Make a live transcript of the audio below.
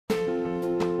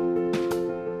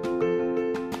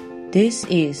This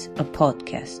is a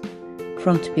podcast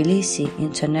from Tbilisi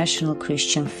International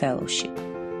Christian Fellowship,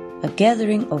 a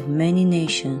gathering of many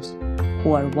nations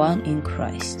who are one in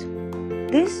Christ.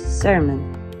 This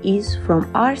sermon is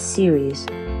from our series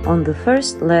on the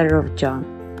first letter of John,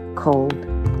 called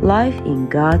Life in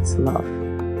God's Love.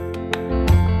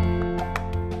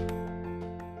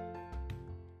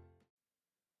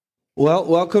 Well,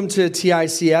 welcome to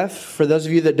TICF. For those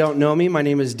of you that don't know me, my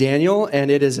name is Daniel,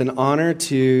 and it is an honor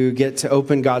to get to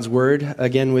open God's Word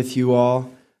again with you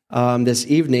all this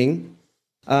evening.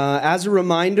 As a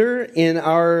reminder, in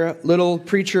our little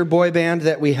preacher boy band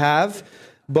that we have,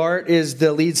 Bart is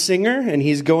the lead singer, and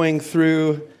he's going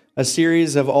through a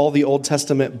series of all the Old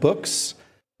Testament books.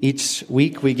 Each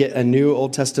week we get a new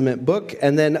Old Testament book,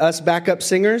 and then us backup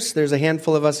singers, there's a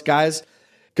handful of us guys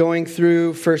going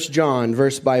through 1 John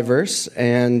verse by verse,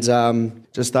 and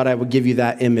just thought I would give you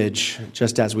that image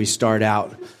just as we start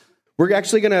out. We're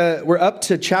up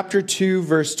to chapter 2,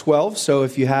 verse 12, so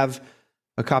if you have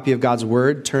a copy of God's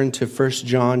Word, turn to 1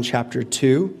 John chapter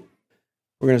 2.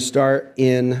 We're going to start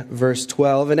in verse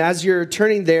 12, and as you're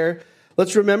turning there,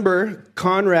 let's remember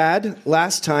Conrad,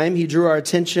 last time, he drew our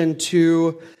attention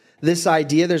to this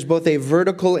idea. There's both a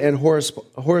vertical and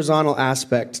horizontal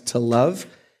aspect to love,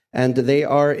 and they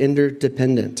are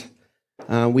interdependent.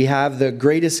 We have the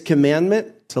greatest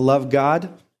commandment, to love God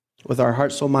with our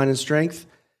heart, soul, mind, and strength.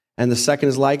 And the second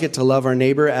is like it, to love our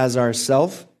neighbor as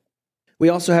ourself. We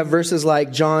also have verses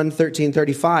like John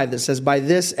 13:35 that says, "By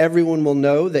this everyone will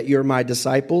know that you're my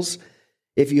disciples,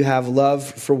 if you have love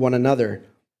for one another."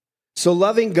 So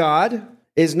loving God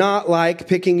is not like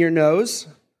picking your nose.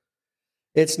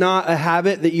 It's not a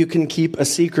habit that you can keep a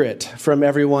secret from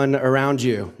everyone around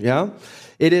you, yeah?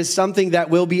 It is something that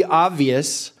will be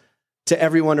obvious to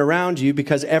everyone around you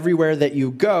because everywhere that you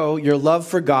go, your love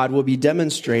for God will be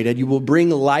demonstrated. You will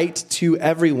bring light to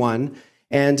everyone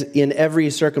and in every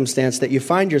circumstance that you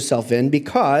find yourself in,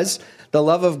 because the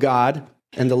love of God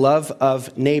and the love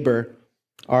of neighbor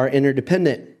are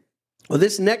interdependent. Well,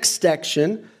 this next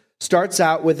section starts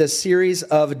out with a series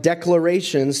of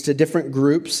declarations to different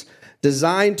groups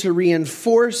designed to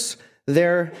reinforce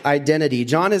their identity.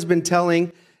 John has been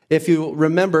telling, if you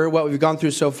remember what we've gone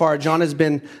through so far, John has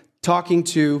been talking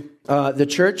to the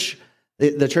church,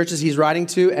 the churches he's writing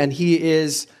to, and he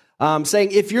is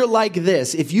saying, if you're like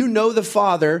this, if you know the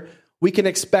Father, we can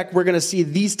expect we're going to see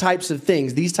these types of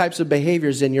things, these types of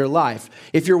behaviors in your life.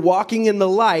 If you're walking in the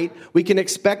light, we can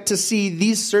expect to see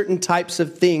these certain types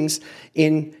of things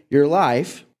in your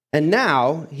life. And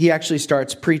now he actually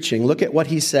starts preaching. Look at what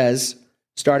he says,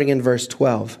 starting in verse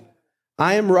 12.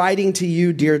 "I am writing to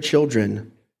you, dear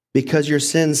children, because your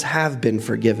sins have been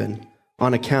forgiven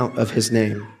on account of his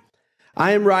name.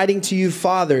 I am writing to you,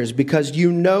 fathers, because you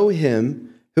know him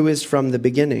who is from the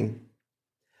beginning.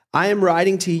 I am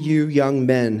writing to you, young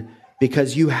men,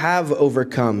 because you have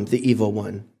overcome the evil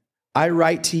one. I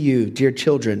write to you, dear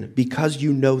children, because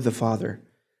you know the Father.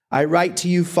 I write to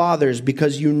you, fathers,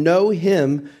 because you know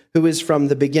him who is from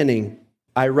the beginning.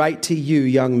 I write to you,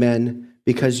 young men,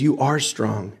 because you are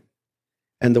strong,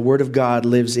 and the word of God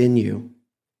lives in you,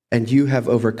 and you have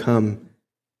overcome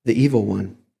the evil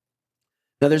one."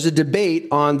 Now, there's a debate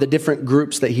on the different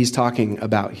groups that he's talking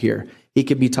about here. He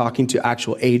could be talking to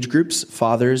actual age groups,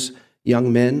 fathers,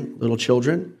 young men, little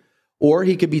children, or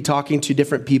he could be talking to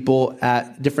different people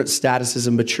at different statuses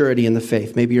of maturity in the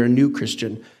faith. Maybe you're a new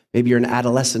Christian. Maybe you're an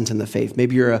adolescent in the faith.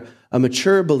 Maybe you're a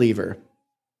mature believer.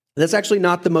 That's actually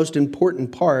not the most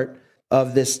important part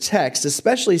of this text,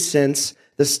 especially since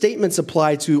the statements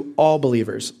apply to all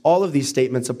believers. All of these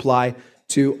statements apply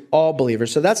to all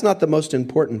believers. So that's not the most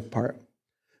important part.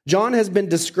 John has been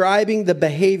describing the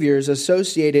behaviors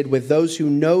associated with those who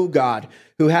know God,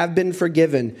 who have been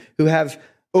forgiven, who have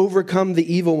overcome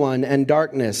the evil one and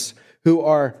darkness, who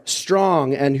are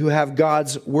strong and who have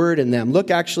God's word in them.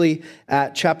 Look actually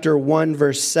at chapter 1,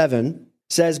 verse 7.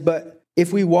 It says, "But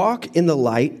if we walk in the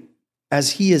light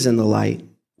as he is in the light,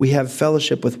 we have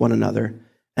fellowship with one another,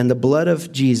 and the blood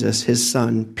of Jesus, his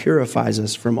son, purifies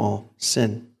us from all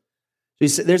sin."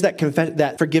 So there's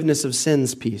that forgiveness of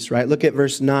sins piece, right? Look at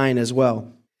verse 9 as well.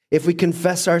 "If we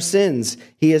confess our sins,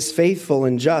 he is faithful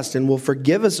and just and will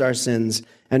forgive us our sins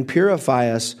and purify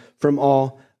us from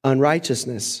all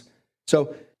unrighteousness."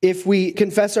 So if we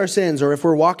confess our sins, or if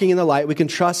we're walking in the light, we can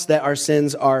trust that our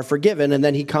sins are forgiven. And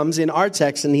then he comes in our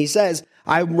text and he says,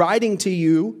 "I'm writing to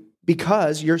you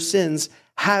because your sins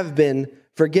have been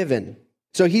forgiven."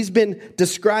 So he's been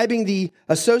describing the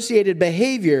associated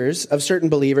behaviors of certain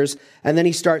believers, and then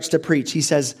he starts to preach. He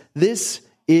says, "This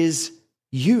is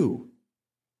you.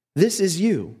 This is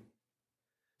you."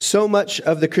 So much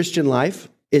of the Christian life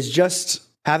is just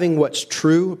having what's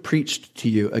true preached to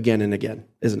you again and again,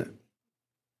 isn't it?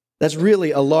 That's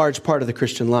really a large part of the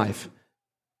Christian life.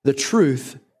 The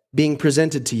truth being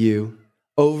presented to you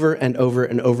over and over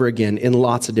and over again in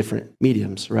lots of different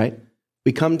mediums, right?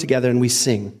 We come together and we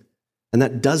sing, and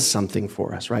that does something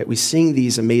for us, right? We sing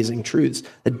these amazing truths.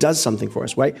 That does something for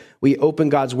us, right? We open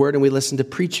God's word and we listen to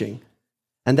preaching,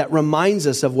 and that reminds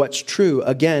us of what's true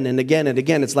again and again and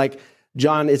again. It's like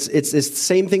John, it's the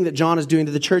same thing that John is doing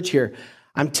to the church here.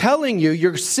 I'm telling you,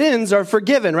 your sins are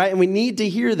forgiven, right? And we need to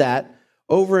hear that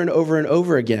over and over and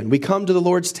over again. We come to the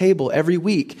Lord's table every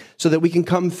week so that we can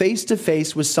come face to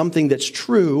face with something that's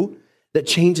true that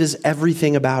changes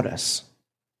everything about us.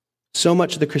 So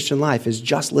much of the Christian life is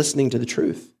just listening to the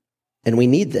truth, and we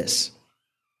need this.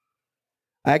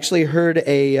 I actually heard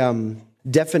a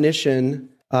definition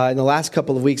in the last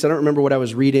couple of weeks. I don't remember what I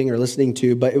was reading or listening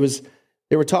to, but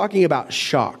they were talking about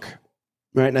shock,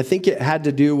 right? And I think it had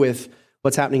to do with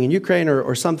what's happening in Ukraine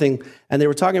or something, and they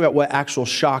were talking about what actual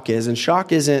shock is. And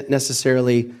shock isn't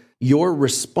necessarily your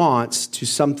response to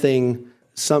something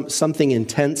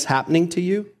intense happening to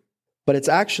you, but it's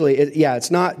actually, it's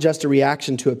not just a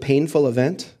reaction to a painful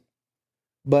event,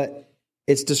 but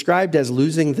it's described as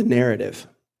losing the narrative.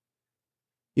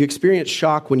 You experience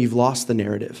shock when you've lost the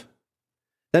narrative.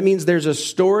 That means there's a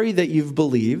story that you've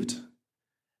believed,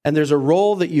 and there's a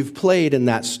role that you've played in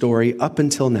that story up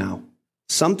until now.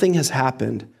 Something has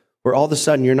happened where all of a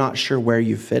sudden you're not sure where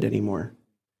you fit anymore.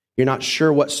 You're not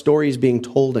sure what story is being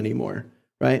told anymore,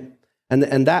 right? And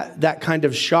that kind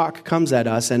of shock comes at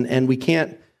us, and we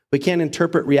can't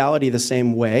interpret reality the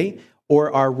same way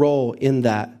or our role in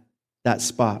that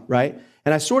spot, right?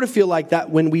 And I sort of feel like that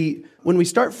when we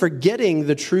start forgetting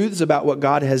the truths about what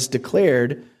God has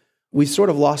declared, we've sort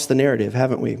of lost the narrative,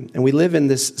 haven't we? And we live in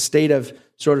this state of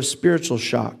sort of spiritual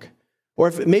shock. Or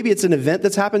if maybe it's an event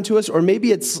that's happened to us, or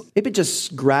maybe it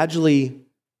just gradually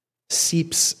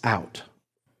seeps out.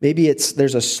 Maybe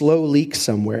there's a slow leak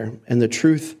somewhere, and the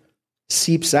truth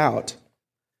seeps out,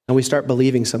 and we start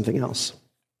believing something else.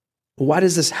 Well, why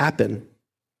does this happen?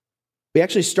 We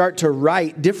actually start to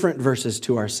write different verses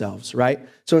to ourselves, right?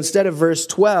 So instead of verse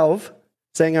 12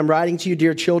 saying, "I'm writing to you,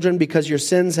 dear children, because your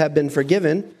sins have been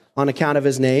forgiven on account of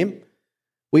his name,"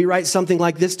 we write something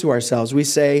like this to ourselves. We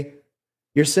say,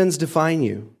 "Your sins define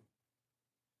you.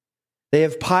 They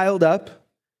have piled up,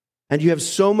 and you have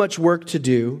so much work to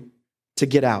do to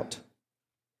get out.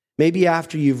 Maybe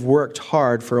after you've worked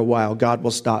hard for a while, God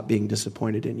will stop being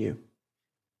disappointed in you."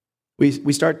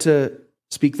 We start to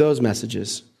speak those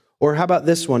messages. Or how about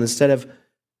this one? Instead of,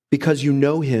 "Because you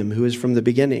know him who is from the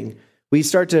beginning," we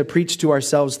start to preach to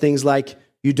ourselves things like,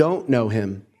 "You don't know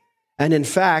him. And in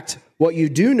fact, what you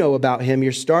do know about him,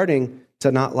 you're starting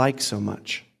to not like so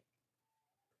much."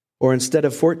 Or instead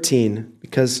of 14,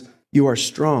 "Because you are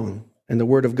strong and the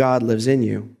word of God lives in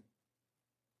you,"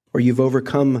 or "You've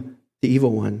overcome the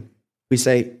evil one," we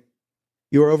say,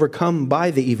 "You are overcome by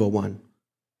the evil one.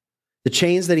 The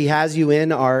chains that he has you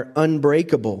in are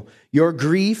unbreakable. Your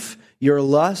grief, your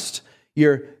lust,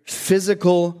 your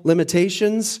physical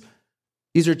limitations,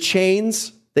 these are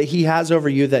chains that he has over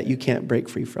you that you can't break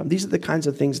free from." These are the kinds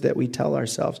of things that we tell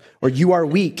ourselves. Or "You are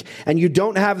weak and you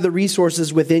don't have the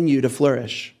resources within you to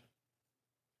flourish."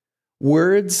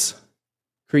 Words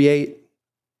create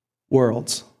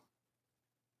worlds.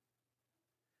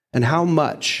 And how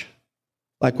much,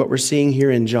 like what we're seeing here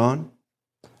in John,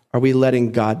 are we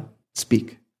letting God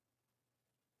speak?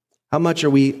 How much are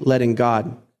we letting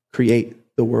God create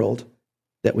the world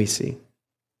that we see?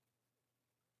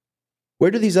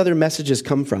 Where do these other messages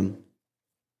come from?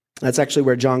 That's actually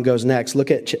where John goes next.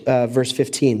 Look at verse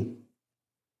 15.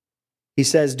 He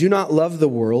says, "Do not love the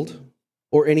world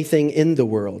or anything in the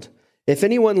world. If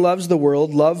anyone loves the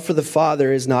world, love for the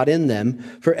Father is not in them.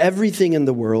 For everything in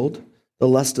the world, the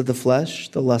lust of the flesh,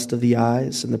 the lust of the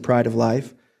eyes, and the pride of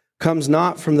life, comes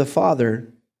not from the Father,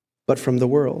 but from the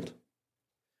world.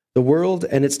 The world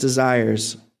and its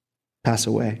desires pass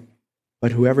away,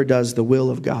 but whoever does the will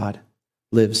of God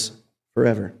lives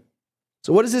forever."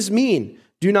 So what does this mean?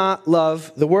 Do not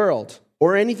love the world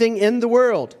or anything in the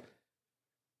world.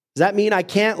 Does that mean I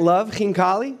can't love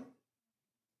Khinkali?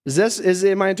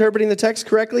 Am I interpreting the text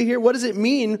correctly here? What does it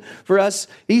mean for us?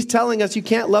 He's telling us you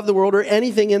can't love the world or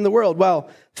anything in the world. Well,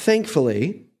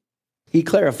 thankfully, he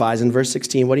clarifies in verse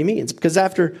 16 what he means. Because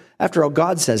after all,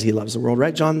 God says he loves the world,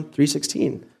 right? John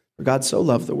 3:16. For God so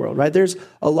loved the world, right? There's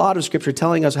a lot of scripture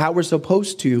telling us how we're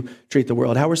supposed to treat the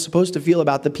world, how we're supposed to feel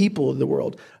about the people of the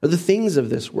world, or the things of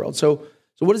this world. So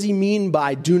what does he mean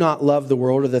by do not love the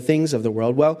world or the things of the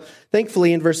world? Well,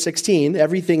 thankfully in verse 16,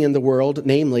 everything in the world,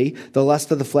 namely the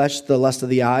lust of the flesh, the lust of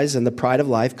the eyes, and the pride of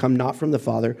life come not from the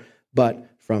Father, but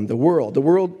from the world. The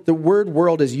word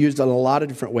world is used in a lot of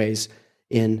different ways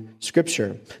in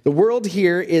Scripture. The world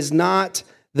here is not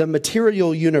the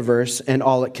material universe and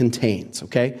all it contains,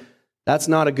 okay? That's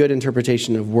not a good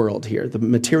interpretation of world here, the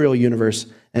material universe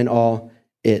and all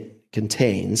it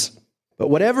contains. But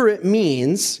whatever it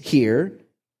means here,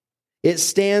 it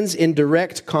stands in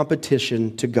direct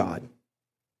competition to God.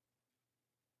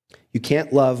 You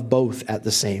can't love both at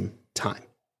the same time,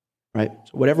 right?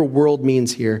 So whatever world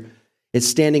means here, it's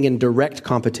standing in direct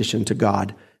competition to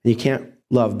God, and you can't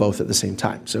love both at the same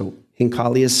time. So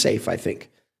Hincali is safe, I think,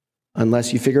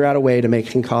 unless you figure out a way to make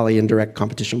Hincali in direct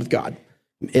competition with God.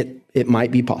 It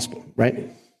might be possible, right?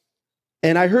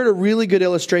 And I heard a really good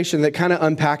illustration that kind of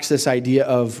unpacks this idea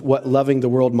of what loving the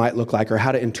world might look like, or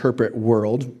how to interpret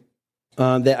world,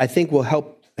 that I think will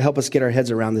help us get our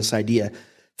heads around this idea.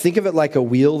 Think of it like a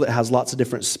wheel that has lots of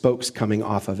different spokes coming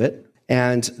off of it.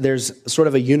 And there's sort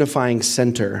of a unifying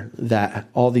center that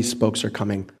all these spokes are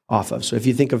coming off of. So if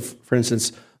you think of, for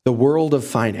instance, the world of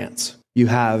finance, you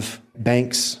have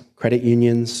banks, credit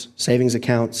unions, savings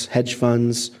accounts, hedge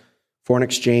funds, foreign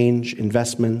exchange,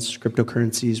 investments,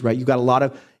 cryptocurrencies, right? You've got a lot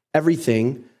of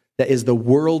everything that is the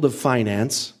world of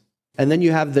finance. And then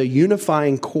you have the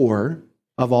unifying core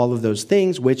of all of those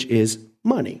things, which is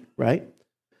money, right?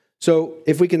 So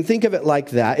if we can think of it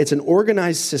like that, it's an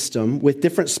organized system with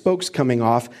different spokes coming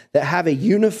off that have a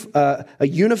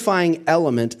unifying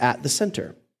element at the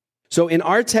center. So in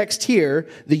our text here,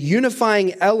 the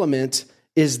unifying element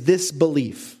is this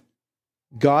belief: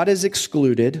 God is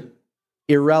excluded,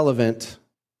 irrelevant,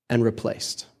 and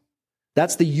replaced.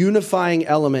 That's the unifying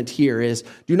element here, is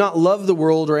do not love the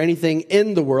world or anything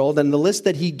in the world. And the list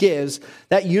that he gives,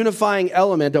 that unifying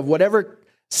element of whatever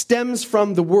stems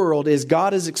from the world is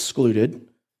God is excluded,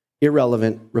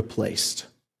 irrelevant, replaced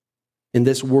in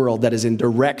this world that is in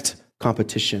direct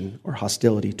competition or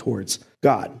hostility towards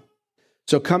God.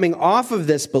 So coming off of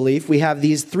this belief, we have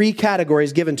these three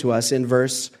categories given to us in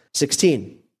verse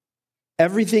 16.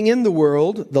 Everything in the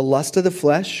world, the lust of the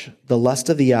flesh, the lust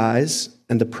of the eyes,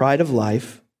 and the pride of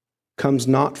life, comes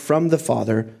not from the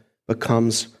Father, but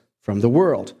comes from the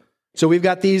world. So we've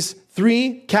got these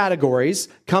three categories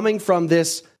coming from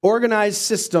this organized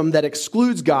system that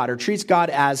excludes God or treats God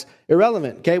as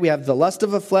irrelevant. Okay, we have the lust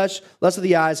of the flesh, lust of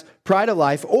the eyes, pride of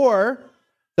life, or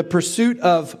the pursuit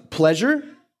of pleasure,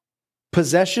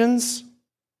 possessions,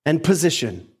 and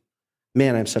position.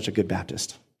 Man, I'm such a good Baptist.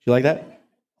 Do you like that?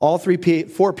 All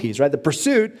four P's, right? The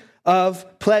pursuit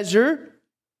of pleasure,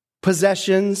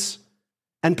 possessions,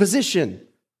 and position.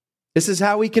 This is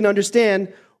how we can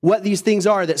understand what these things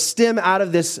are that stem out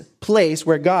of this place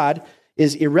where God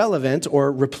is irrelevant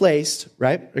or replaced,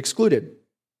 right? Excluded.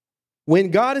 When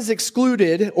God is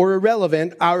excluded or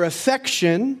irrelevant, our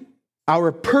affection,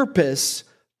 our purpose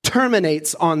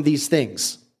terminates on these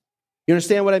things. You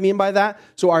understand what I mean by that?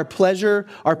 So our pleasure,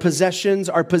 our possessions,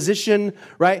 our position,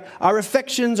 right? Our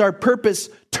affections, our purpose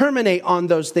terminate on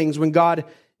those things when God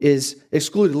is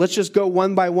excluded. Let's just go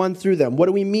one by one through them. What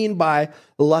do we mean by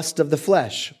lust of the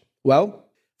flesh? Well,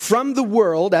 from the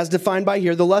world, as defined by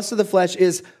here, the lust of the flesh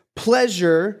is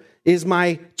pleasure is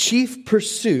my chief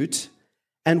pursuit,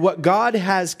 and what God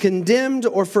has condemned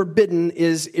or forbidden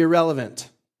is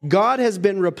irrelevant. God has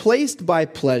been replaced by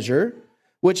pleasure,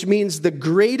 which means the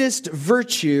greatest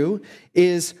virtue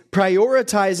is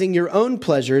prioritizing your own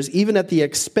pleasures, even at the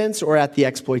expense or at the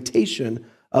exploitation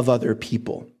of other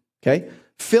people. Okay?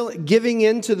 Giving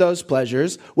in to those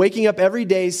pleasures, waking up every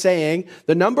day saying,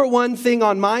 the number one thing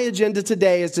on my agenda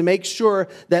today is to make sure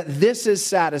that this is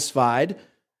satisfied,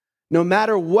 no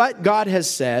matter what God has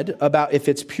said about if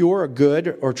it's pure or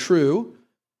good or true,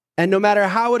 and no matter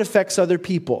how it affects other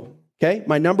people. Okay?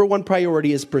 My number one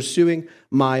priority is pursuing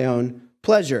my own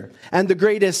pleasure. And the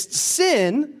greatest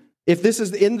sin, if this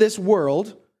is in this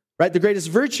world, right, the greatest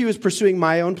virtue is pursuing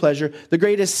my own pleasure. The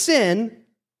greatest sin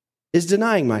is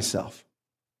denying myself.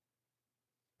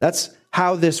 That's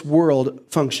how this world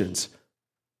functions.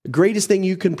 The greatest thing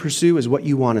you can pursue is what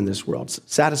you want in this world.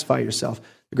 Satisfy yourself.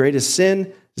 The greatest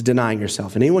sin is denying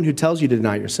yourself. And anyone who tells you to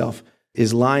deny yourself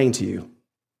is lying to you.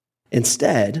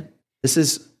 Instead, this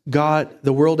is God,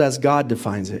 the world as God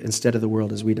defines it, instead of the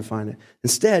world as we define it.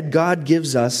 Instead, God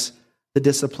gives us the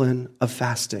discipline of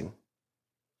fasting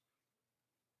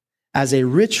as a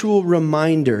ritual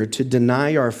reminder to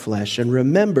deny our flesh and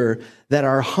remember that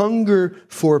our hunger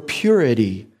for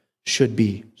purity should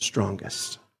be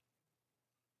strongest.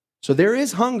 So there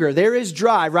is hunger, there is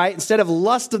drive, right? Instead of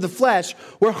lust of the flesh,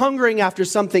 we're hungering after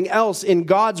something else in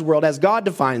God's world as God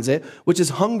defines it, which is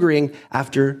hungering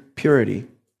after purity.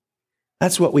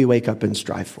 That's what we wake up and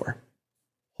strive for.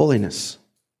 Holiness,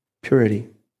 purity.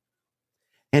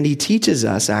 And he teaches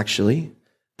us, actually,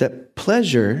 that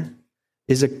pleasure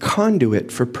is a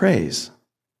conduit for praise.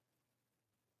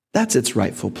 That's its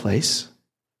rightful place.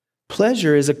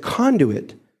 Pleasure is a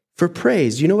conduit for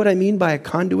praise. You know what I mean by a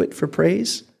conduit for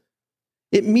praise?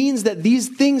 It means that these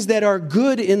things that are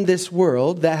good in this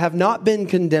world, that have not been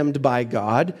condemned by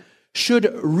God, should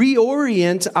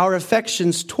reorient our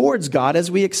affections towards God as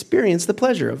we experience the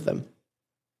pleasure of them.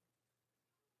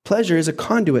 Pleasure is a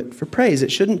conduit for praise.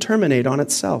 It shouldn't terminate on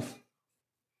itself.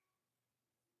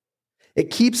 It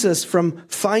keeps us from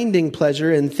finding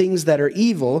pleasure in things that are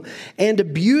evil and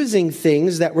abusing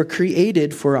things that were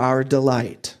created for our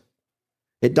delight.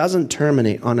 It doesn't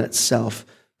terminate on itself,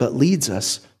 but leads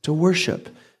us to worship.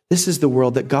 This is the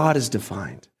world that God has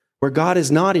defined, where God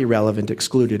is not irrelevant,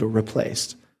 excluded, or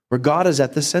replaced, where God is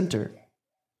at the center.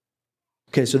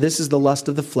 Okay, so this is the lust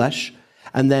of the flesh,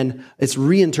 and then its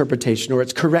reinterpretation or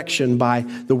its correction by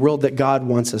the world that God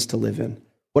wants us to live in.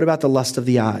 What about the lust of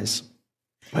the eyes?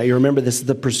 You remember this is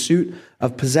the pursuit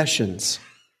of possessions.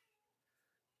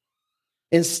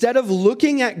 Instead of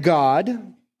looking at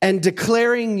God and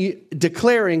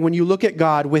declaring when you look at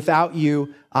God, without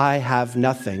you, I have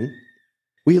nothing,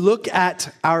 we look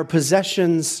at our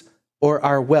possessions or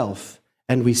our wealth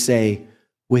and we say,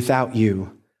 without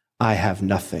you, I have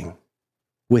nothing.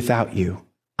 Without you,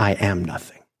 I am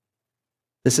nothing.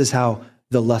 This is how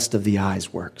the lust of the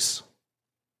eyes works.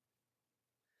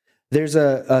 There's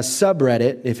a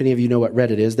subreddit, if any of you know what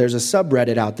Reddit is, there's a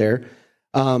subreddit out there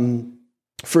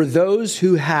for those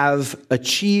who have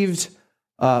achieved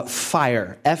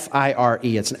FIRE,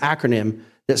 F-I-R-E. It's an acronym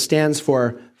that stands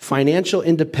for Financial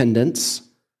Independence,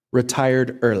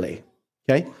 Retired Early.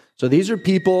 Okay? So these are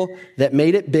people that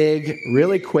made it big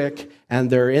really quick, and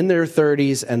they're in their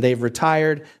 30s, and they've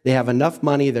retired. They have enough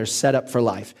money. They're set up for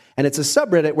life. And it's a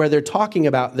subreddit where they're talking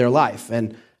about their life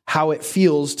and how it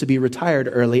feels to be retired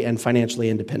early and financially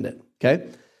independent, okay?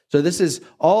 So this is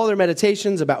all their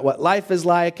meditations about what life is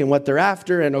like and what they're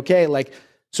after, and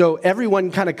so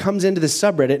everyone kind of comes into this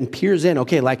subreddit and peers in,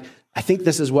 I think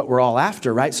this is what we're all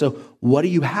after, right? So what do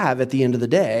you have at the end of the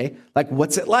day?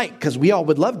 What's it like? Because we all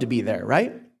would love to be there,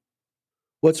 right?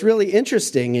 What's really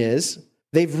interesting is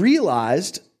they've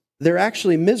realized they're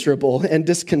actually miserable and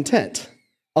discontent.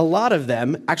 A lot of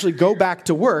them actually go back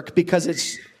to work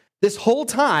because this whole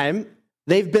time,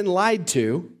 they've been lied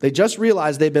to. They just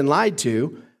realized they've been lied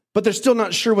to, but they're still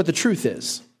not sure what the truth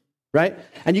is, right?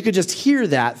 And you could just hear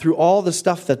that through all the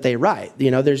stuff that they write.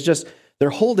 They're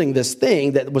holding this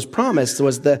thing that was promised,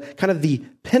 was the kind of the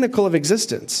pinnacle of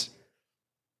existence.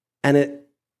 And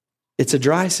it's a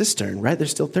dry cistern, right? They're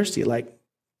still thirsty.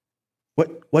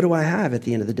 What do I have at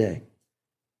the end of the day?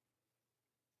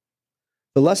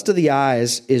 The lust of the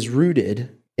eyes is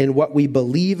rooted in what we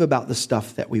believe about the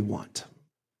stuff that we want.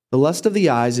 The lust of the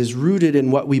eyes is rooted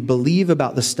in what we believe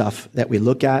about the stuff that we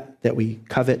look at, that we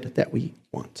covet, that we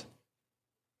want.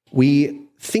 We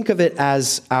think of it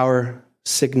as our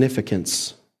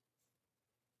significance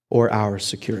or our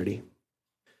security.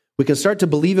 We can start to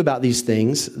believe about these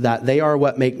things that they are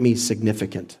what make me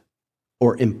significant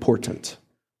or important.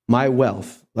 My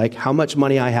wealth, like how much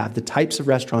money I have, the types of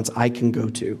restaurants I can go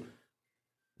to,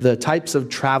 the types of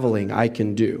traveling I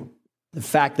can do, the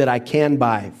fact that I can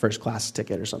buy first-class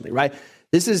ticket or something, right?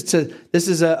 This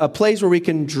is a place where we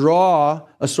can draw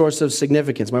a source of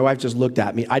significance. My wife just looked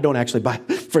at me. I don't actually buy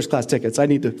first-class tickets. I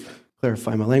need to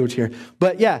clarify my language here.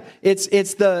 But yeah, it's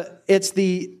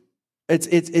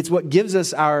what gives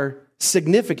us our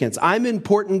significance. I'm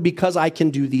important because I can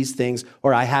do these things,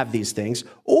 or I have these things,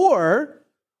 or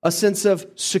a sense of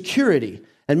security.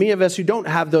 And many of us who don't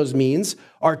have those means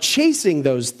are chasing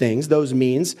those things, those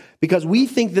means, because we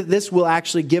think that this will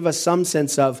actually give us some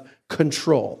sense of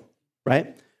control,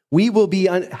 right? We will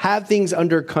have things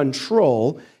under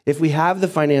control if we have the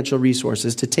financial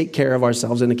resources to take care of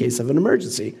ourselves in the case of an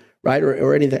emergency, right?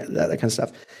 Or any of that kind of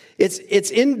stuff.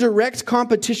 It's in direct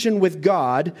competition with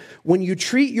God when you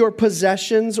treat your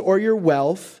possessions or your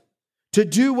wealth to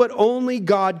do what only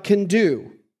God can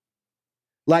do.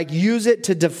 Like use it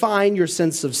to define your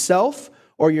sense of self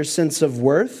or your sense of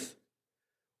worth,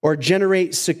 or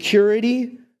generate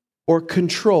security or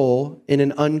control in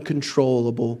an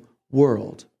uncontrollable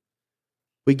world.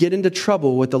 We get into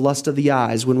trouble with the lust of the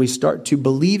eyes when we start to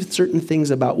believe certain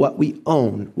things about what we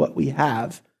own, what we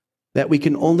have, that we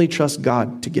can only trust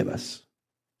God to give us,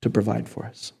 to provide for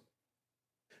us.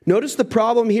 Notice the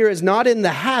problem here is not in the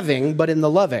having, but in the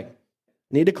loving. I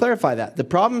need to clarify that. The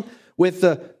problem with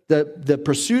the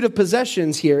pursuit of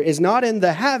possessions here is not in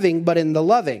the having, but in the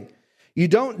loving. You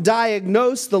don't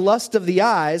diagnose the lust of the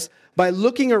eyes by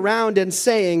looking around and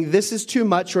saying, this is too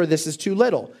much or this is too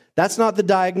little. That's not the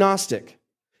diagnostic.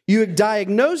 You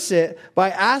diagnose it by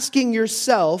asking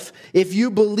yourself if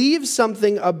you believe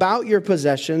something about your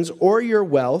possessions or your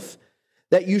wealth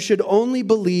that you should only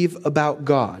believe about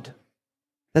God.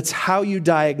 That's how you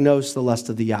diagnose the lust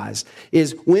of the eyes,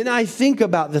 is when I think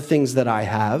about the things that I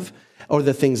have, or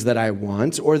the things that I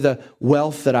want, or the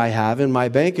wealth that I have in my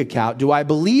bank account, do I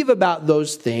believe about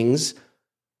those things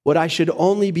what I should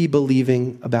only be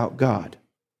believing about God?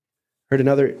 Heard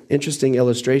another interesting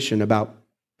illustration about,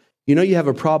 you have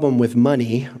a problem with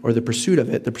money or the pursuit of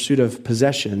it, the pursuit of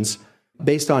possessions,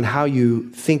 based on how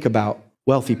you think about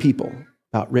wealthy people,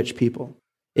 about rich people.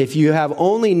 If you have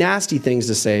only nasty things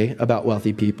to say about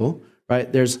wealthy people,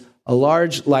 right, there's a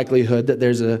large likelihood that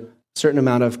there's a certain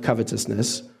amount of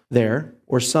covetousness there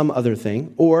or some other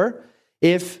thing. Or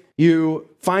if you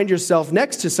find yourself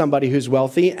next to somebody who's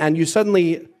wealthy and you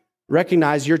suddenly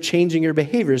recognize you're changing your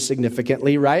behavior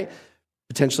significantly, right?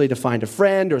 Potentially to find a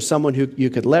friend or someone who you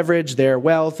could leverage their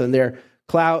wealth and their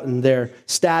clout and their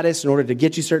status in order to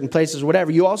get you certain places,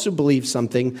 whatever. You also believe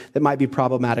something that might be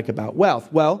problematic about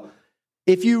wealth. Well,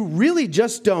 if you really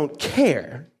just don't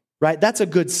care, right, that's a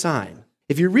good sign.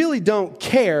 If you really don't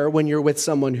care when you're with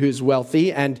someone who's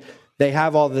wealthy and they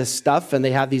have all this stuff and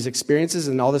they have these experiences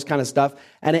and all this kind of stuff,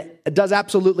 and it does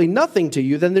absolutely nothing to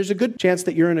you, then there's a good chance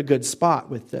that you're in a good spot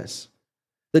with this.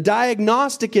 The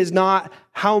diagnostic is not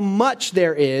how much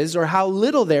there is or how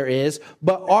little there is,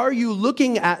 but are you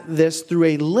looking at this through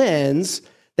a lens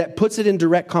that puts it in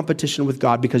direct competition with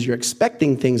God because you're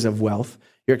expecting things of wealth,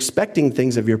 you're expecting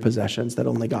things of your possessions that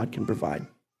only God can provide.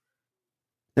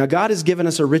 Now, God has given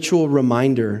us a ritual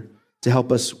reminder to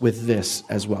help us with this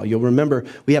as well. You'll remember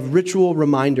we have ritual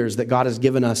reminders that God has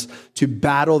given us to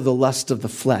battle the lust of the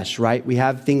flesh, right? We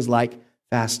have things like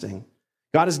fasting.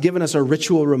 God has given us a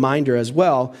ritual reminder as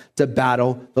well to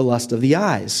battle the lust of the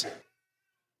eyes.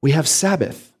 We have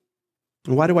Sabbath.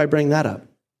 And why do I bring that up?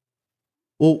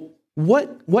 Well,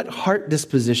 what heart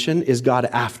disposition is God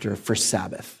after for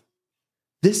Sabbath?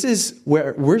 This is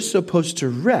where we're supposed to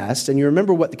rest. And you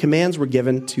remember what the commands were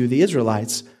given to the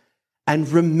Israelites. And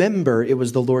remember, it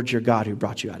was the Lord your God who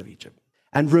brought you out of Egypt.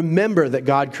 And remember that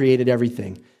God created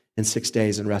everything in 6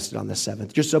 days and rested on the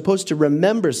seventh. You're supposed to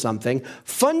remember something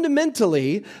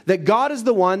fundamentally, that God is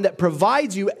the one that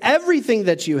provides you everything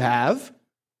that you have,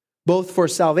 both for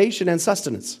salvation and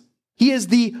sustenance. He is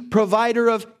the provider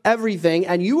of everything,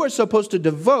 and you are supposed to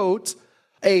devote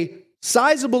a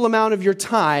sizable amount of your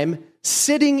time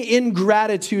sitting in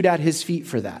gratitude at his feet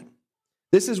for that.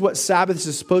 This is what Sabbath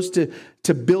is supposed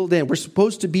to build in. We're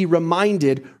supposed to be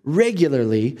reminded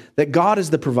regularly that God is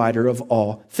the provider of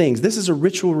all things. This is a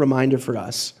ritual reminder for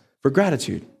us for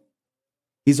gratitude.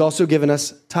 He's also given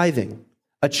us tithing,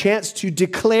 a chance to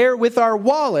declare with our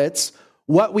wallets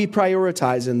what we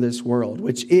prioritize in this world,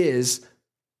 which is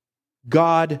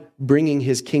God bringing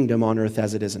his kingdom on earth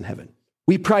as it is in heaven.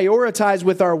 We prioritize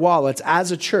with our wallets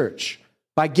as a church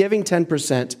by giving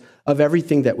 10% of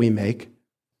everything that we make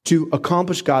to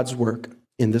accomplish God's work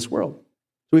in this world.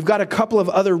 We've got a couple of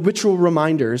other ritual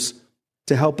reminders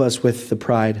to help us with the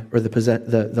pride or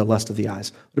the lust of the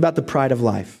eyes. What about the pride of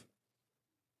life?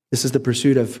 This is the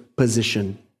pursuit of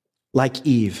position, like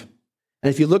Eve.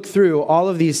 And if you look through all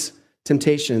of these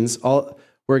temptations,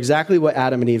 were exactly what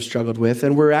Adam and Eve struggled with,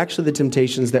 and were actually the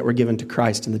temptations that were given to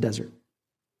Christ in the desert.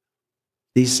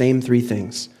 These same three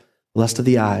things: lust of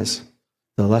the eyes,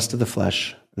 the lust of the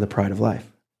flesh, and the pride of life.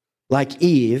 Like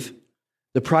Eve,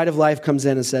 the pride of life comes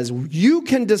in and says, you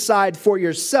can decide for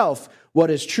yourself what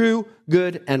is true,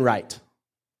 good, and right.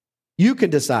 You can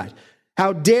decide.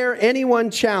 How dare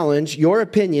anyone challenge your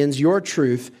opinions, your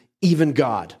truth, even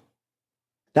God?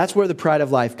 That's where the pride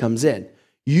of life comes in.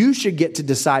 You should get to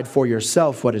decide for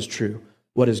yourself what is true,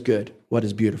 what is good, what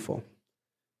is beautiful.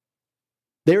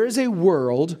 There is a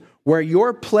world where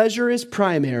your pleasure is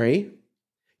primary,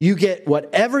 you get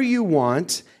whatever you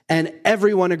want, and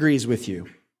everyone agrees with you.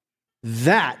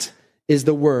 That is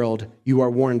the world you are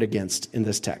warned against in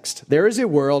this text. There is a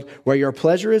world where your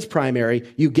pleasure is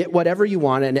primary, you get whatever you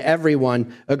want, and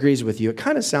everyone agrees with you. It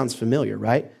kind of sounds familiar,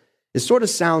 right? It sort of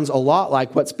sounds a lot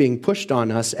like what's being pushed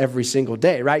on us every single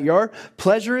day, right? Your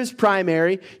pleasure is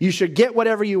primary, you should get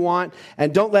whatever you want,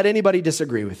 and don't let anybody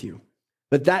disagree with you.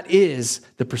 But that is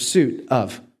the pursuit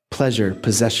of pleasure,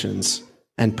 possessions,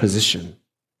 and position.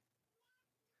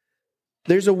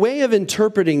 There's a way of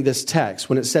interpreting this text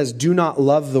when it says, do not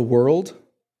love the world,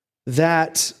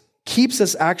 that keeps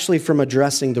us actually from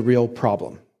addressing the real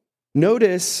problem.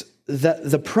 Notice that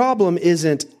the problem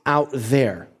isn't out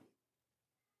there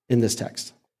in this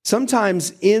text.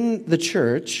 Sometimes in the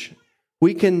church,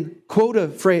 we can quote a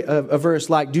verse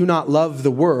like, do not love the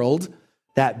world,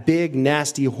 that big,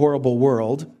 nasty, horrible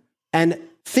world, and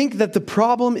think that the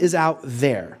problem is out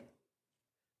there.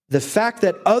 The fact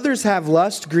that others have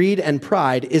lust, greed, and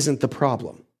pride isn't the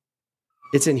problem.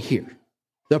 It's in here.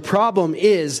 The problem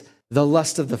is the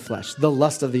lust of the flesh, the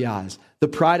lust of the eyes, the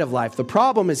pride of life. The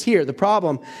problem is here. The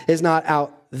problem is not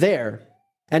out there.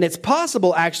 And it's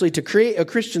possible actually to create a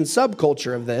Christian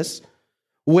subculture of this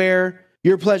where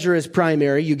your pleasure is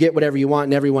primary, you get whatever you want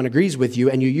and everyone agrees with you,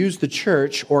 and you use the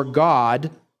church or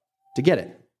God to get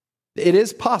it. It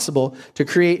is possible to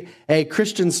create a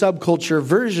Christian subculture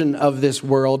version of this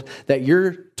world that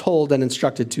you're told and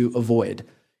instructed to avoid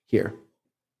here.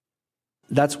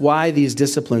 That's why these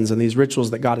disciplines and these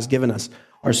rituals that God has given us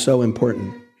are so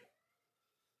important.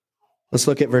 Let's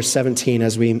look at verse 17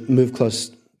 as we move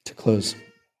close to close.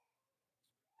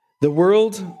 The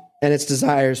world and its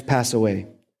desires pass away,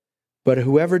 but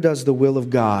whoever does the will of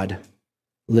God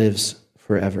lives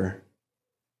forever.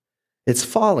 It's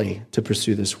folly to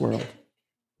pursue this world.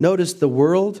 Notice the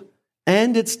world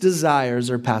and its desires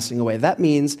are passing away. That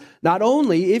means not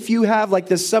only if you have like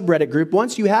this subreddit group,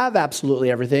 once you have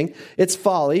absolutely everything, it's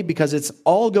folly because it's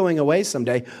all going away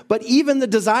someday, but even the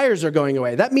desires are going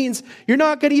away. That means you're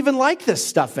not going to even like this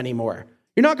stuff anymore.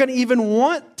 You're not going to even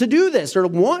want to do this or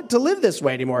want to live this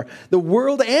way anymore. The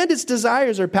world and its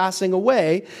desires are passing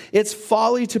away. It's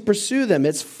folly to pursue them.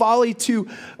 It's folly to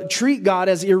treat God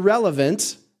as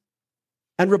irrelevant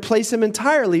and replace him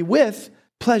entirely with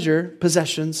pleasure,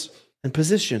 possessions, and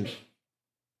position.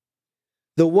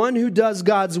 The one who does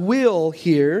God's will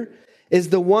here is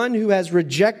the one who has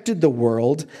rejected the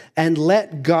world and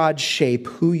let God shape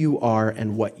who you are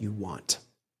and what you want.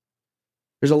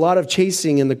 There's a lot of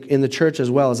chasing in the church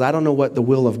as well as I don't know what the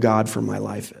will of God for my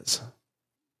life is.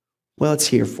 Well, it's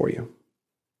here for you.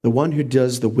 The one who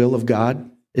does the will of God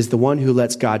is the one who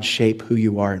lets God shape who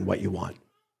you are and what you want.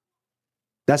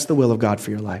 That's the will of God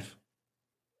for your life.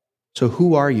 So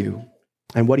who are you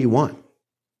and what do you want?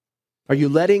 Are you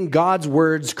letting God's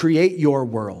words create your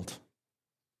world?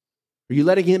 Are you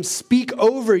letting him speak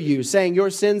over you, saying your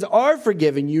sins are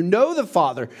forgiven? You know the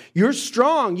Father. You're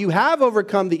strong. You have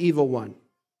overcome the evil one.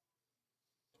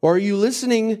 Or are you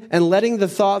listening and letting the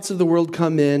thoughts of the world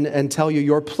come in and tell you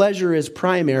your pleasure is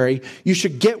primary, you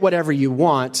should get whatever you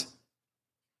want,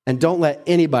 and don't let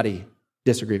anybody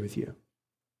disagree with you?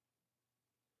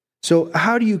 So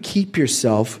how do you keep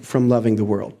yourself from loving the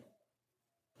world?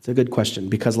 It's a good question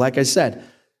because like I said,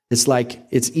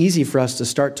 it's easy for us to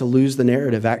start to lose the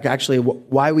narrative. Actually,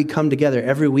 why we come together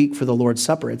every week for the Lord's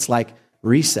Supper, it's like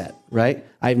reset, right?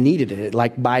 I've needed it.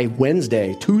 Like by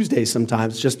Wednesday, Tuesday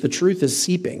sometimes, just the truth is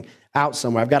seeping out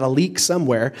somewhere. I've got a leak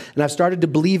somewhere, and I've started to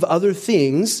believe other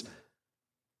things,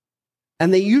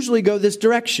 and they usually go this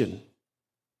direction.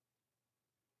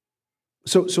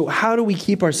 So how do we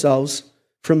keep ourselves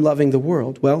from loving the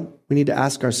world? Well, we need to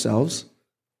ask ourselves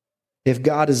if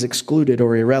God is excluded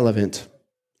or irrelevant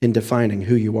in defining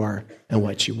who you are and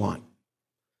what you want.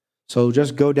 So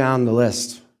just go down the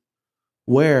list.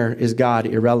 Where is God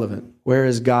irrelevant? Where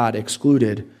is God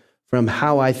excluded from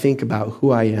how I think about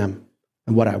who I am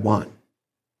and what I want?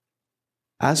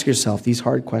 Ask yourself these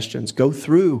hard questions. Go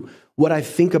through what I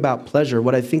think about pleasure,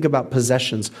 what I think about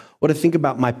possessions, what I think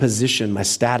about my position, my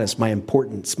status, my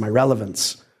importance, my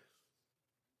relevance.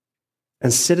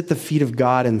 And sit at the feet of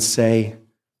God and say,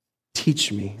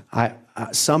 teach me.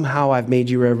 Somehow I've made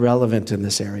you irrelevant in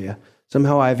this area.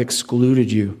 Somehow I've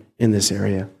excluded you in this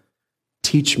area.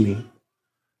 Teach me.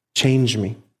 Change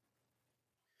me.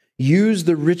 Use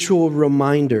the ritual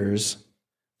reminders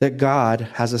that God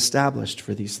has established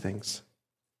for these things.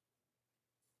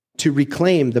 To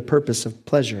reclaim the purpose of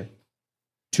pleasure.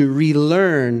 To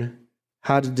relearn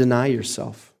how to deny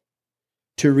yourself.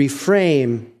 To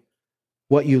reframe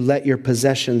what you let your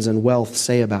possessions and wealth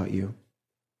say about you.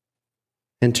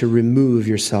 And to remove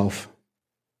yourself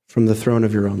from the throne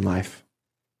of your own life.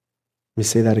 Let me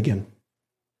say that again.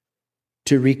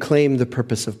 To reclaim the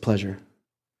purpose of pleasure.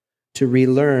 To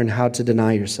relearn how to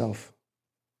deny yourself.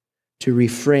 To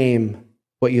reframe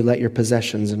what you let your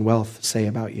possessions and wealth say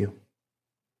about you.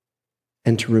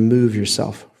 And to remove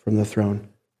yourself from the throne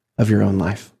of your own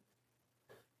life.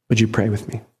 Would you pray with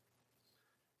me?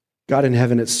 God in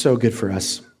heaven, it's so good for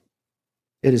us.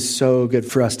 It is so good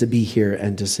for us to be here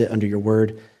and to sit under your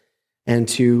word and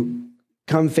to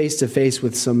come face to face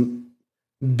with some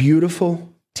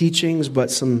beautiful teachings, but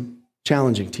some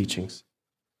challenging teachings.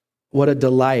 What a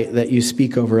delight that you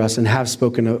speak over us and have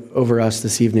spoken over us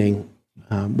this evening,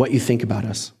 what you think about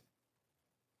us.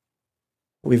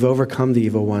 We've overcome the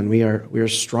evil one. We are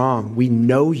strong. We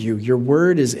know you. Your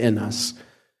word is in us.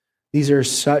 These are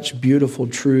such beautiful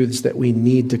truths that we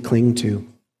need to cling to,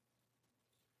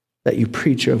 that you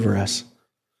preach over us.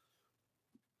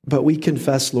 But we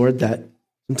confess, Lord, that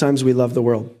sometimes we love the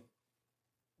world.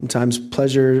 Sometimes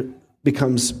pleasure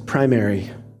becomes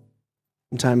primary.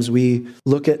 Sometimes we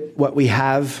look at what we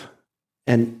have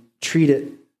and treat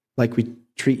it like we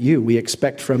treat you. We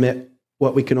expect from it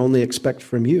what we can only expect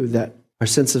from you, that our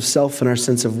sense of self and our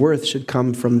sense of worth should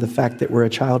come from the fact that we're a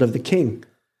child of the King,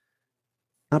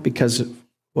 not because of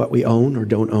what we own or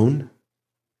don't own.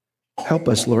 Help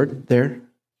us, Lord, there.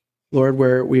 Lord,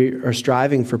 where we are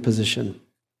striving for position,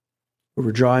 where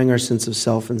we're drawing our sense of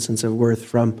self and sense of worth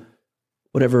from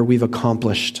whatever we've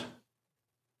accomplished.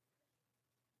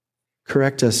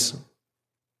 Correct us.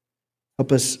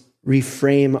 Help us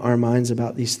reframe our minds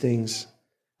about these things.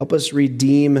 Help us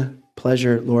redeem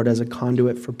pleasure, Lord, as a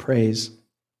conduit for praise.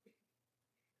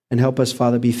 And help us,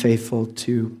 Father, be faithful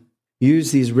to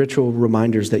use these ritual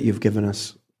reminders that you've given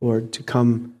us, Lord, to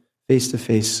come face to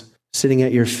face, sitting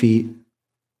at your feet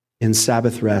in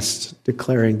Sabbath rest,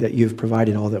 declaring that you've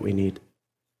provided all that we need.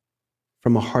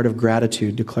 From a heart of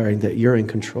gratitude, declaring that you're in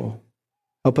control.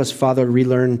 Help us, Father,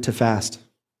 relearn to fast,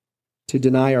 to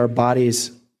deny our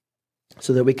bodies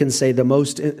so that we can say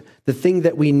the thing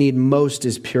that we need most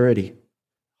is purity,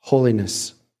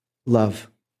 holiness, love.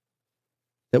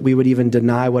 That we would even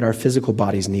deny what our physical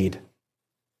bodies need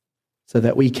so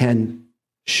that we can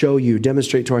show you,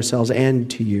 demonstrate to ourselves and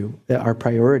to you that our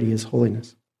priority is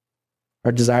holiness,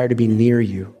 our desire to be near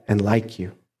you and like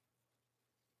you.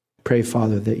 Pray,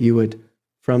 Father, that you would,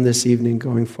 from this evening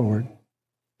going forward,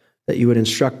 that you would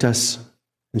instruct us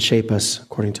and shape us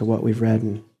according to what we've read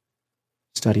and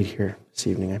studied here this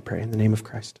evening, I pray. In the name of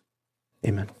Christ,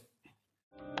 amen.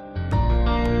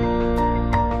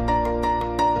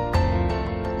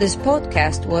 This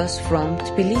podcast was from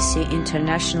Tbilisi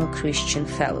International Christian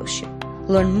Fellowship.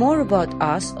 Learn more about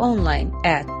us online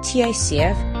at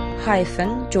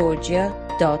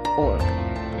ticf-georgia.org.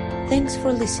 Thanks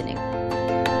for listening.